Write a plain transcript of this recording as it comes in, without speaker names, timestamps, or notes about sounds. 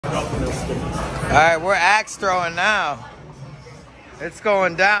right, we're axe throwing now. It's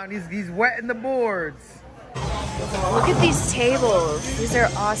going down. He's wetting the boards. Look at these tables. These are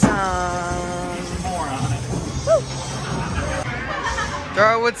awesome. Woo.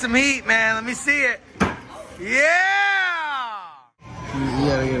 Throw it with some heat, man. Let me see it. Yeah! You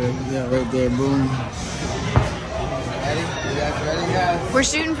gotta get it. Yeah, right there. Boom. Ready? You guys ready, guys? We're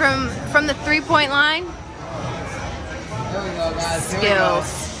shooting from the 3-point line. Here we go, guys. Skills.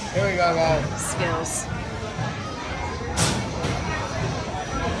 Here we go, guys. Skills.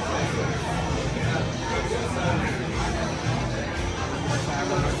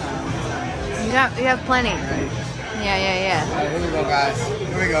 You have plenty. Ready? Yeah. All right, here we go, guys.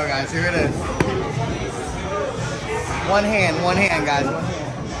 Here we go, guys. Here it is. One hand, guys. One hand.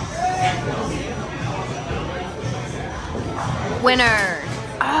 Winner.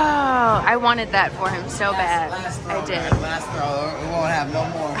 Oh, I wanted that for him so bad. Last throw, I did. Guys. Last throw. We won't have no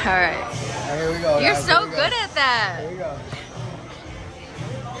more. All right. All right, here we go. You're guys. so good at that. Here we go.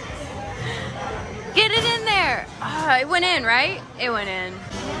 Get it in there. Oh, it went in, right? It went in.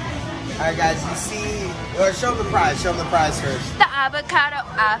 All right, guys. You see? Or show them the prize. Show them the prize first. The avocado.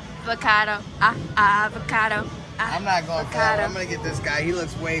 I'm not going for it. I'm gonna get this guy. He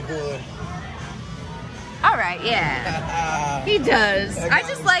looks way cooler. All right, yeah. He does. I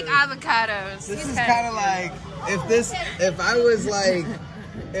just like avocados. This is kind of like if I was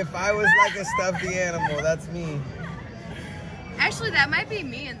like a stuffed animal. That's me. Actually, that might be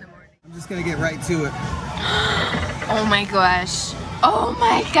me in the morning. I'm just gonna get right to it. Oh my gosh. Oh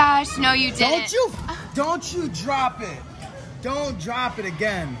my gosh. No, you didn't. Don't you drop it. Don't drop it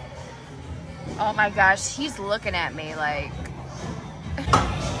again. Oh my gosh. He's looking at me like.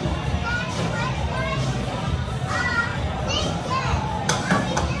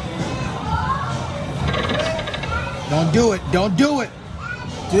 Don't do it. Don't do it.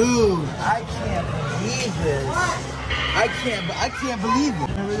 Dude, I can't believe this. I can't believe it.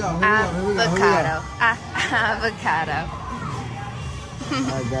 Here we go. Avocado. Avocado. All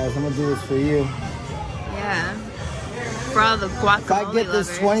right, guys, I'm gonna do this for you. Yeah. For all the guacamole If I get this,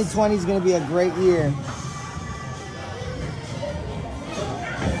 2020 is gonna be a great year.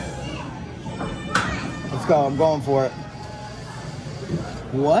 Let's go. I'm going for it.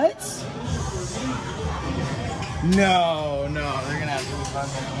 What? No, they're gonna have to refund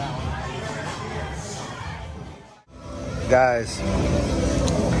me on that one. Guys,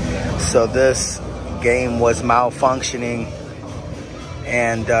 so this game was malfunctioning,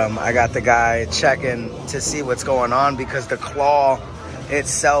 and I got the guy checking to see what's going on because the claw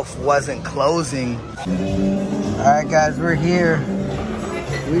itself wasn't closing. All right, guys, we're here.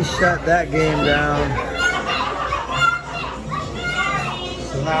 We shut that game down.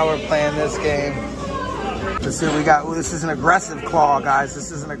 So now we're playing this game. Let's see what we got. Ooh, this is an aggressive claw, guys. This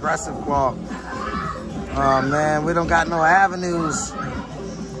is an aggressive claw. Oh, man, we don't got no avenues.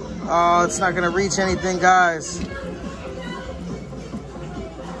 Oh, it's not going to reach anything, guys.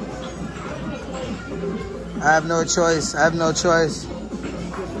 I have no choice. I have no choice.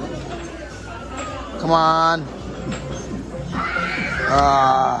 Come on.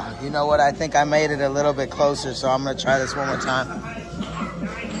 You know what? I think I made it a little bit closer, so I'm going to try this one more time.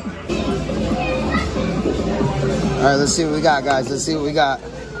 All right, let's see what we got, guys. Let's see what we got.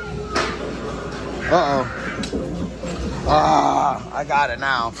 Uh-oh. I got it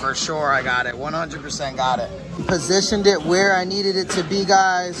now. For sure, I got it. 100% got it. Positioned it where I needed it to be,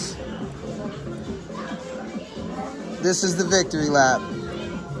 guys. This is the victory lap.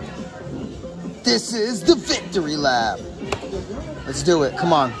 This is the victory lap. Let's do it.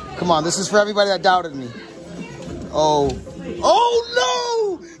 Come on. Come on. This is for everybody that doubted me. Oh. Oh,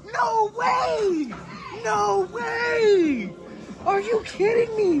 no! No way! No way! Are you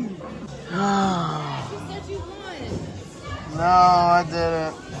kidding me? No, I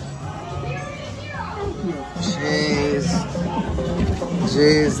didn't. Jeez.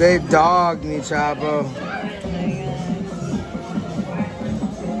 Jeez, they dogged me, Chapo.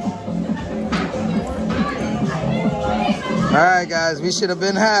 Alright, guys, we should have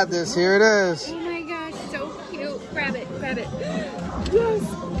had this. Here it is. Oh my gosh, so cute. Grab it, grab it. Yes.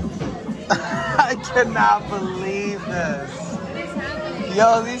 I cannot believe this.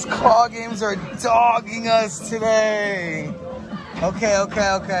 Yo, these claw games are dogging us today. Okay.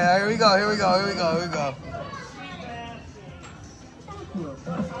 Here we go.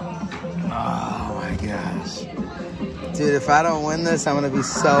 Oh my gosh. Dude, if I don't win this, I'm gonna be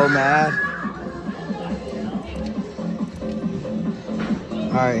so mad.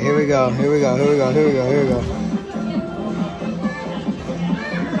 Alright, here we go.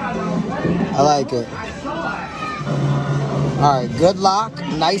 I like it. All right, good lock,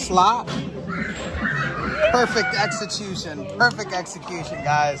 nice lock. Perfect execution,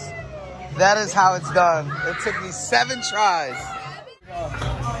 guys. That is how it's done. It took me 7 tries.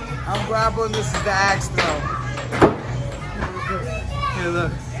 I'm Grappo, this is the axe throw. Here,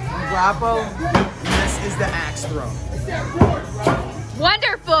 look. I'm Grappo, this is the axe throw.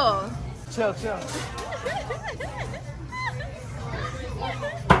 Wonderful. Chill, chill.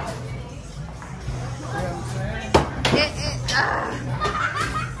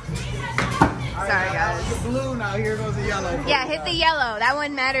 Sorry, guys. The blue now, here goes the yellow. Yeah, hit the yellow. That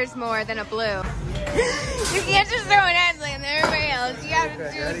one matters more than a blue. You can't just throw an axe like everybody else. You have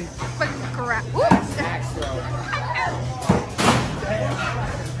to do fucking crap. Whoops. Axe throw.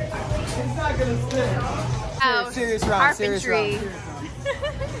 It's not gonna stick. Oh, Serious round, serious carpentry. round.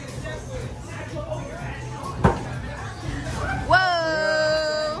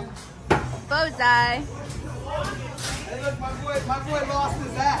 Whoa! Bullseye. Hey, look, my boy lost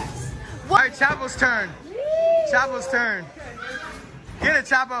his axe. All right, Chapo's turn. Chapo's turn. Get it,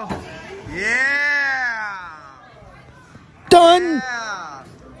 Chapo. Yeah. Done. Yeah.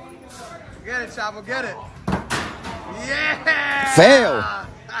 Get it, Chapo. Get it. Yeah. Fail.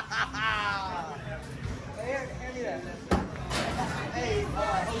 Hey, hand me that. Hey,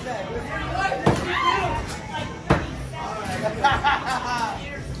 Jose.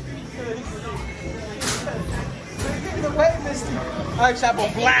 Give me the weight, Misty. All right,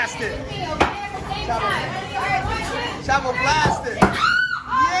 Chapo, blast it. Chapo, blast it. Yeah!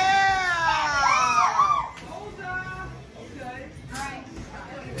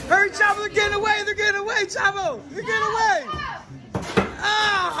 Hurry, Chapo, they're getting away. They're getting away, Chapo. They're getting away.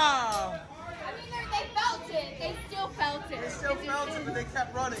 Ah! I mean, they felt it. They still felt it. They still felt it, but they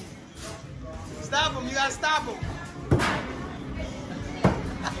kept running. Stop them. You got to stop them.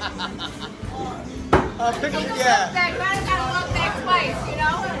 Pick up, yeah. You gotta look back twice, you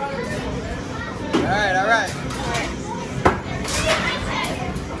know? All right, all right.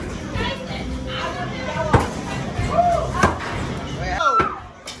 Oh,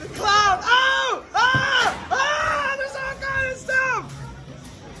 the cloud! Oh! Ah! Ah! There's all kind of stuff!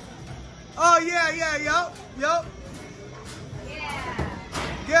 Oh, yeah, yup. Yeah.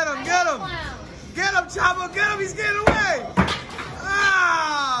 Get him, get him! Get him, Chapo, get him, he's getting away!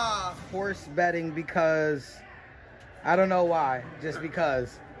 Ah! Horse betting because, I don't know why, just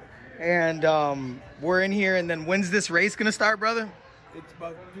because. And we're in here, and then when's this race gonna start, brother? It's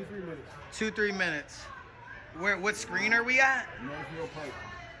about 2-3 minutes. 2-3 minutes. What screen are we at? Northfield Pike.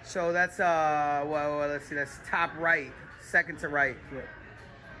 So that's well, let's see, that's top right, second to right. Correct.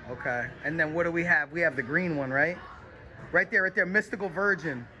 Okay. And then what do we have? We have the green one, right? Right there, Mystical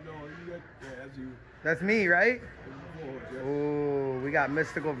Virgin. No, you got, yeah, that's you. That's me, right? Yeah. Ooh, we got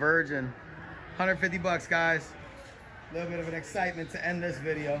Mystical Virgin. $150, guys. A little bit of an excitement to end this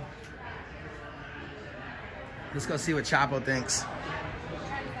video. Let's go see what Chapo thinks.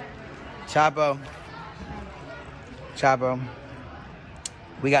 Chapo.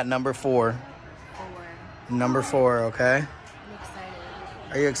 We got number 4. Number 4, okay? I'm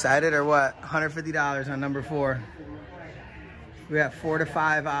excited. Are you excited or what? $150 on number 4. We have 4 to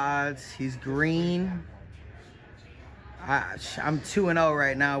 5 odds. He's green. I'm 2-0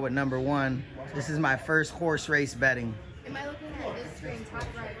 right now with number 1. This is my first horse race betting. Am I looking at this screen, top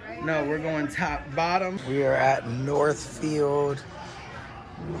right? No, we're going top bottom. We are at Northfield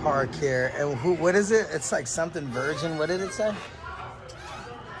Park here. And what is it? It's like something virgin. What did it say?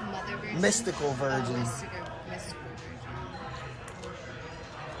 Mother Virgin? Mystical Virgin. Mystical Virgin.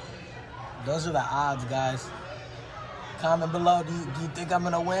 Those are the odds, guys. Comment below. Do you think I'm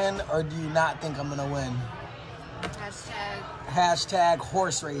gonna win or do you not think I'm gonna win? Hashtag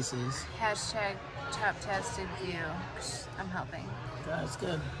horse races. Hashtag top tested view. I'm helping. That's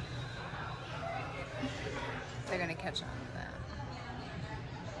good. They're gonna catch on to that.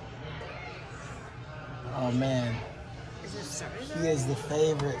 Oh man. Is it started? He is the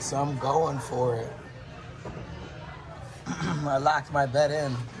favorite, so I'm going for it. I locked my bet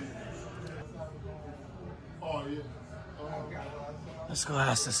in. Oh, yeah. Let's go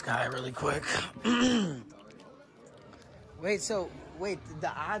ask this guy really quick. Wait,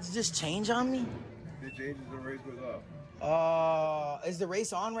 the odds just change on me? It changes the race goes up. Is the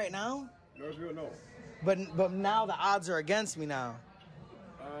race on right now? Northfield, no. But now the odds are against me now.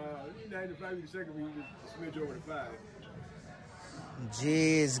 You 95 in the second, we just smidge over to 5.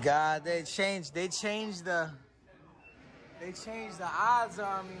 Jeez, God, they changed the odds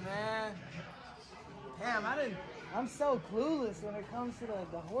on me, man. Damn, I'm so clueless when it comes to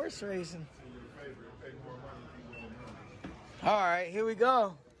the horse racing. All right, here we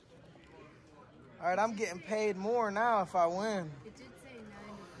go. All right, I'm getting paid more now if I win. It did say 9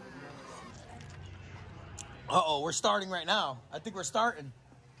 to 5. Uh-oh, we're starting right now. I think we're starting.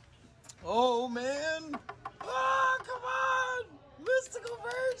 Oh, man. Oh, come on. Mystical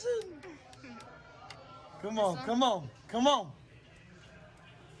Virgin. Come on, come on, come on.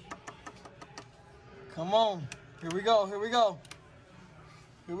 Come on. Here we go, here we go.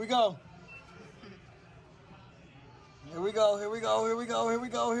 Here we go. Here we go, here we go, here we go, here we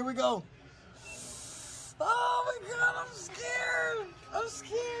go, here we go. Oh my God, I'm scared. I'm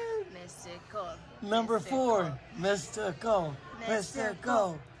scared. Mystical. Number 4, mystical,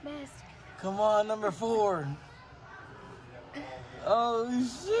 mystical. Come on, number 4. Oh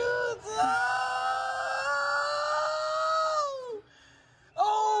shoot!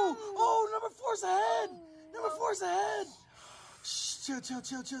 Oh, number 4's ahead. Number 4's ahead. Shh, chill, chill,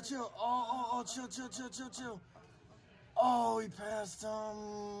 chill, chill, chill. Oh, chill, chill, chill, chill, chill. Oh, he passed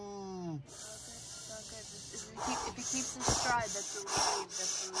him. If he keeps his stride, that's what we need.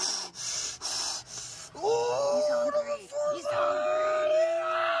 That's what we need. Oh, number 4's hungry.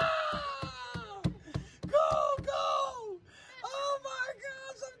 Go, go. Oh my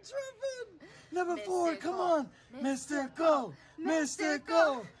gosh, I'm tripping. Number 4, come on. Mystical,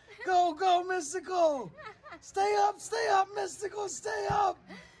 mystical. Go, go, mystical. Stay up, mystical, stay up.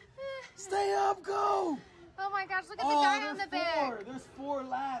 Stay up, go. Oh my gosh, look at the guy on the back. There's 4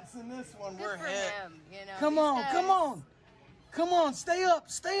 laps in this one. Good We're for hit. him, you know. Come on, come on. Come on, stay up,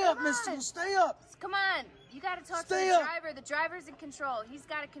 mystical, stay up. Come on. You got to talk to Stay the up. driver. The driver's in control. He's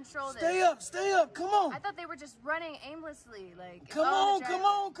got to control this. Stay up, come on. I thought they were just running aimlessly. Like, Come on, come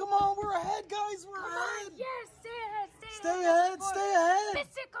on, come on. We're ahead, guys. We're Come ahead. on. Yes, stay ahead. Stay ahead, stay ahead.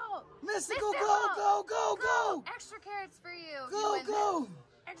 Mystical. Mystical, go, go, go, go. Extra carrots for you. Go, You go.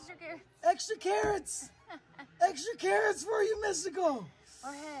 Extra carrots. Extra carrots. Extra carrots for you, mystical.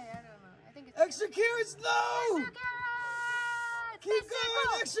 Or hey, I don't know. I think it's Extra carrots, no. extra carrots. Keep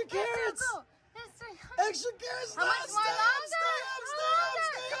going, extra carrots. Extra carrots, How no. much more Stay longer? up, stay up, stay up,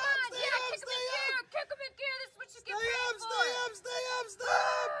 stay Come up, on. stay Yeah, up, kick him stay in up. gear. Kick him in gear. This is what you get Stay paid up, for. stay up, stay up, stay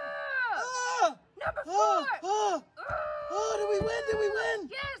up. Ah. Number 4. Oh, did we win? Did we win?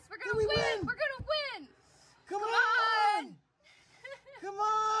 Yes, we're Did gonna we win. win? We're gonna win. Come on. on. Come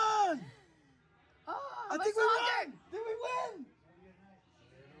on. Oh, I think we won. Did we win?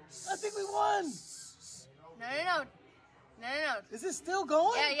 I think we won. No. Is it still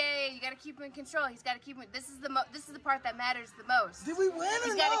going? Yeah. You gotta keep him in control. He's gotta keep him. This is the part that matters the most. Did we win or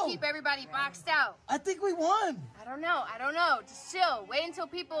He's no? gotta keep everybody boxed out. I think we won. I don't know. Just chill. Wait until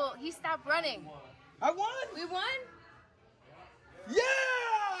he stopped running. I won. We won?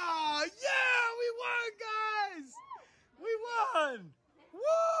 Yeah! Yeah! We won, guys! We won! Woo!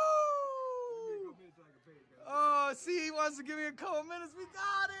 Oh, see, he wants to give me a couple minutes. We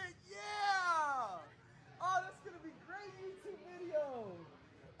got it! Yeah! Oh, that's gonna be a great YouTube video.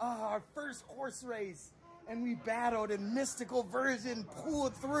 Oh, our first horse race. And we battled, and Mystical Virgin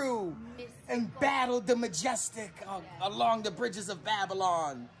pulled through and battled the Majestic along the bridges of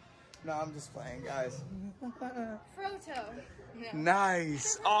Babylon. No, I'm just playing, guys. Froto. No.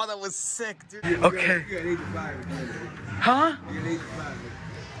 Nice. Oh, that was sick, dude. Okay. You got 8 to 5. Huh? You got 8 to 5.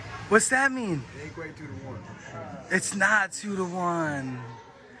 What's that mean? It ain't quite 2 to 1. It's not 2 to 1.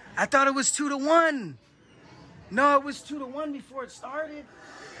 I thought it was 2 to 1. No, it was 2 to 1 before it started.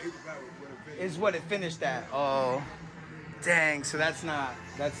 8 to 5 was what it finished. Is what it finished at. Oh, dang. So that's not.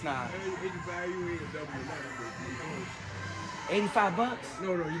 8 to 5, you ain't a double your money. 85 bucks.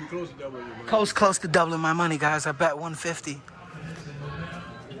 No, you can close to double your money. Close to doubling my money, guys. I bet 150.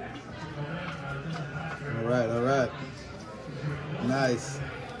 All right. Nice.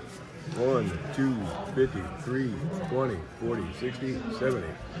 1, 2, 50, 3, 20, 40, 60, 70.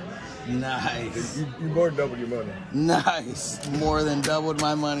 Nice. You more than double your money. Nice. More than doubled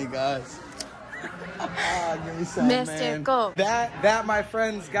my money, guys. Give me some, Mystical. man. That, my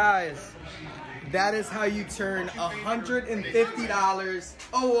friends, guys. That is how you turn $150.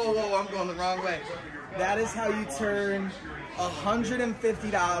 Oh, I'm going the wrong way. That is how you turn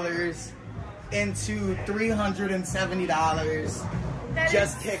 $150 into $370.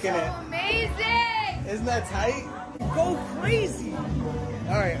 Just kicking it. Amazing. Isn't that tight? Go crazy. All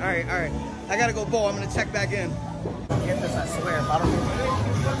right. I gotta go bowl. I'm gonna check back in. Get this, I swear. If I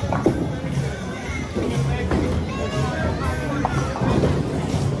don't.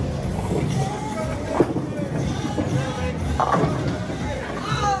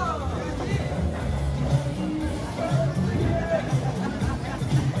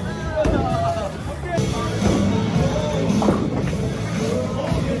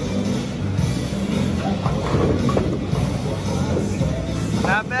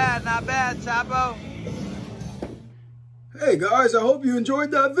 Not bad. Top Chapo? Hey guys, I hope you enjoyed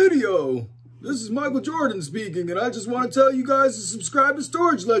that video. This is Michael Jordan speaking, and I just want to tell you guys to subscribe to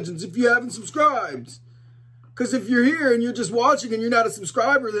Storage Legends if you haven't subscribed. Because if you're here and you're just watching and you're not a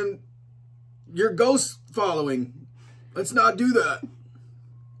subscriber, then you're ghost following. Let's not do that.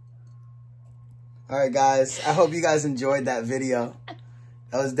 All right, guys. I hope you guys enjoyed that video.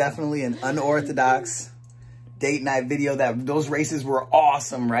 That was definitely an unorthodox date night video. Those races were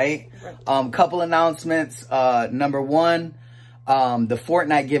awesome, right? Couple announcements. Number one, the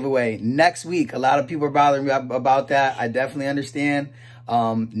Fortnite giveaway next week. A lot of people are bothering me about that. I definitely understand.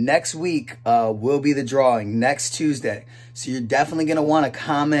 Next week will be the drawing next Tuesday. So you're definitely going to want to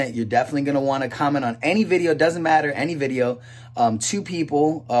comment. You're definitely going to want to comment on any video. Doesn't matter, any video. 2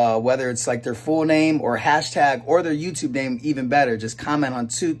 people, whether it's like their full name or hashtag or their YouTube name, even better. Just comment on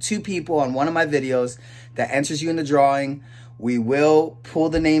two people on one of my videos that enters you in the drawing. We will pull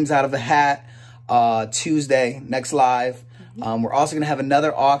the names out of the hat Tuesday, next live. We're also going to have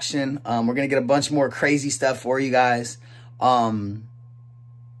another auction. We're going to get a bunch more crazy stuff for you guys.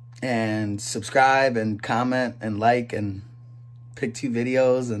 And subscribe and comment and like and pick 2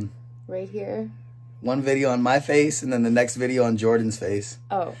 videos. And right here. 1 video on my face and then the next video on Jordan's face.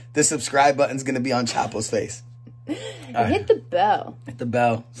 Oh. The subscribe button's going to be on Chapo's face. Hit the bell. Hit the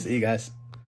bell. See you guys.